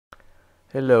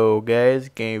Hello guys,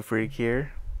 Game Freak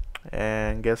here.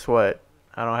 And guess what?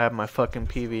 I don't have my fucking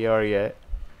PVR yet.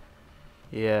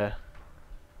 Yeah,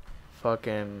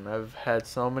 I've had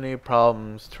so many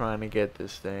problems trying to get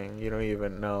this thing. You don't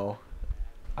even know.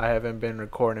 I haven't been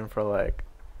recording for like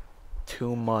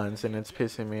 2 months and it's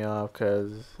pissing me off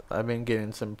because I've been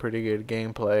getting some pretty good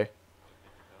gameplay.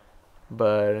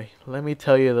 But let me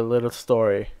tell you the little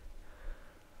story.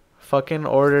 Fucking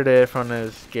ordered it from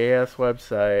this gay ass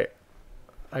website.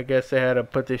 I guess they had to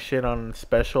put this shit on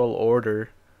special order.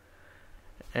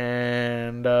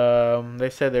 And they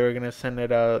said they were gonna send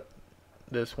it out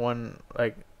this one,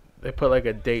 like they put like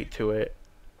a date to it.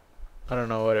 I don't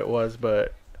know what it was,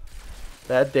 but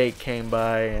that date came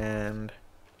by and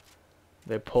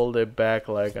they pulled it back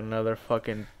like another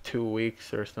fucking 2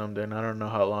 weeks or something. I don't know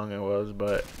how long it was,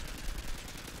 but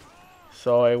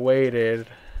so I waited,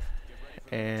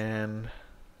 and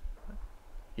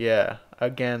yeah,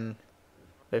 again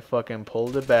they fucking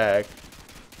pulled it back.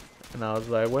 And I was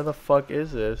like, where the fuck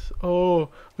is this? Oh,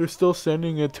 they're still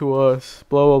sending it to us.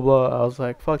 Blah, blah, blah. I was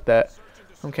like, fuck that.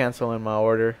 I'm canceling my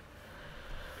order.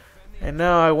 And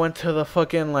now I went to the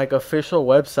fucking, like, official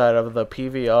website of the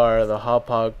PVR, the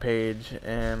Hopog page.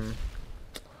 And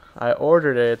I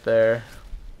ordered it there.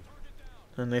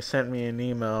 And they sent me an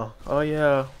email. Oh,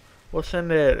 yeah, we'll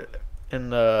send it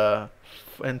in 4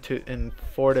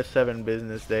 to 7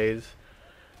 business days.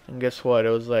 And guess what? It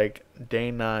was like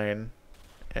day 9.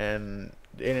 And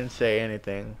they didn't say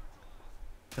anything,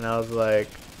 and I was like,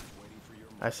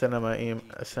 I sent them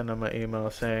an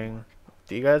email saying,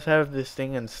 do you guys have this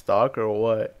thing in stock or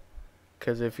what?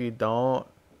 Because if you don't,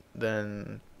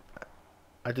 then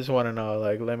I just want to know,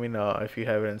 like, let me know if you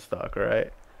have it in stock,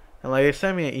 right? And like they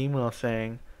sent me an email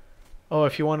saying, oh,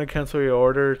 if you want to cancel your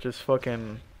order, just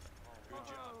fucking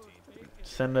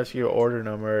send us your order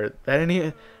number. I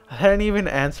didn't even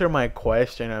answer my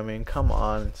question. I mean, come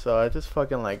on. So I just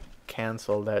fucking like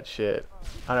canceled that shit.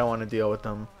 I don't want to deal with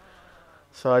them.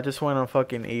 So I just went on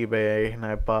fucking eBay and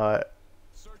I bought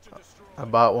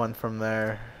one from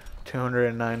there,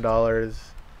 $209.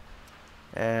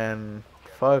 And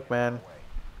fuck, man,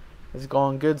 it's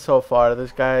going good so far.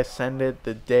 This guy sent it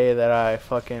the day that I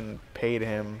fucking paid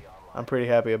him. I'm pretty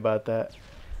happy about that.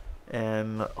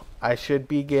 And I should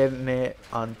be getting it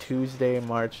on Tuesday,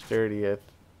 March 30th.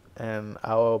 And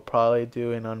I will probably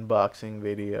do an unboxing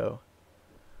video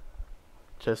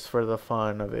just for the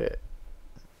fun of it.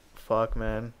 Fuck,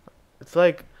 man. It's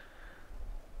like,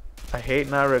 I hate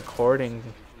not recording.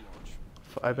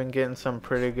 I've been getting some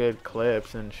pretty good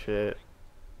clips and shit,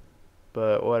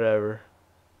 but whatever.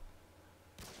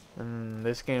 And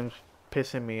this game's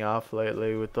pissing me off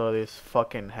lately with all these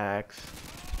fucking hacks.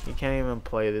 You can't even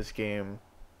play this game.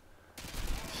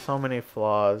 So many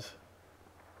flaws.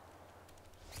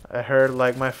 I heard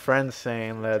like my friends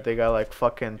saying that they got like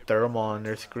fucking thermal on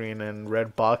their screen and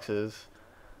red boxes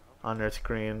on their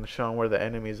screen showing where the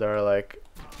enemies are, like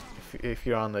if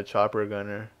you're on the chopper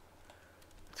gunner.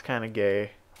 It's kind of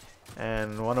gay.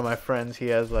 And one of my friends, he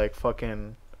has like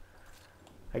fucking,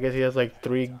 I guess he has like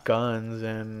 3 guns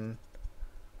and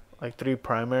like 3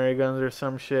 primary guns or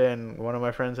some shit, and one of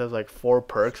my friends has like 4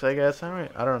 perks, I guess. I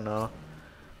don't know.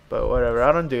 But whatever,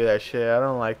 I don't do that shit. I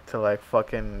don't like to like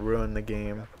fucking ruin the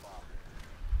game.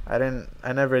 I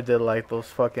never did like those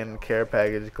fucking care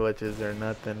package glitches or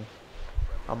nothing.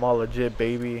 I'm all legit,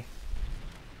 baby.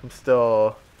 I'm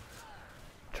still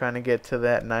trying to get to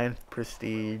that 9th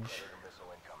prestige,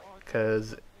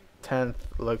 cause 10th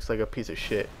looks like a piece of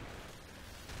shit.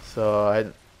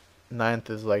 So 9th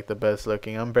is like the best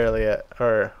looking. I'm at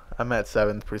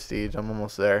 7th prestige. I'm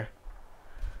almost there.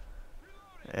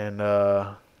 And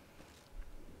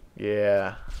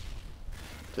yeah,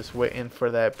 just waiting for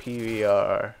that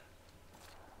PVR,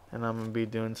 and I'm gonna be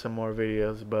doing some more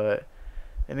videos. But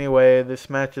anyway, this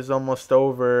match is almost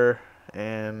over,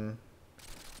 and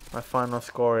my final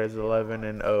score is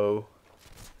 11-0.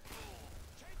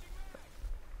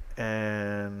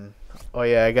 And oh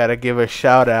yeah, I gotta give a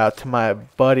shout out to my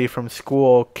buddy from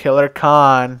school, Killer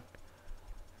Khan,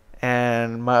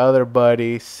 and my other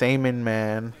buddy, Saman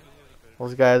Man.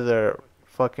 Those guys are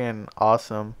fucking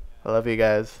awesome. I love you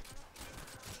guys.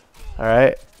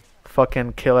 Alright?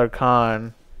 Fucking Killer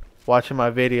Khan. Watching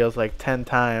my videos like 10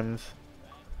 times.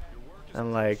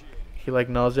 And like, he like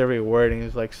knows every word and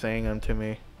he's like saying them to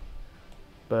me.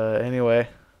 But anyway,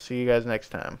 see you guys next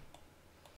time.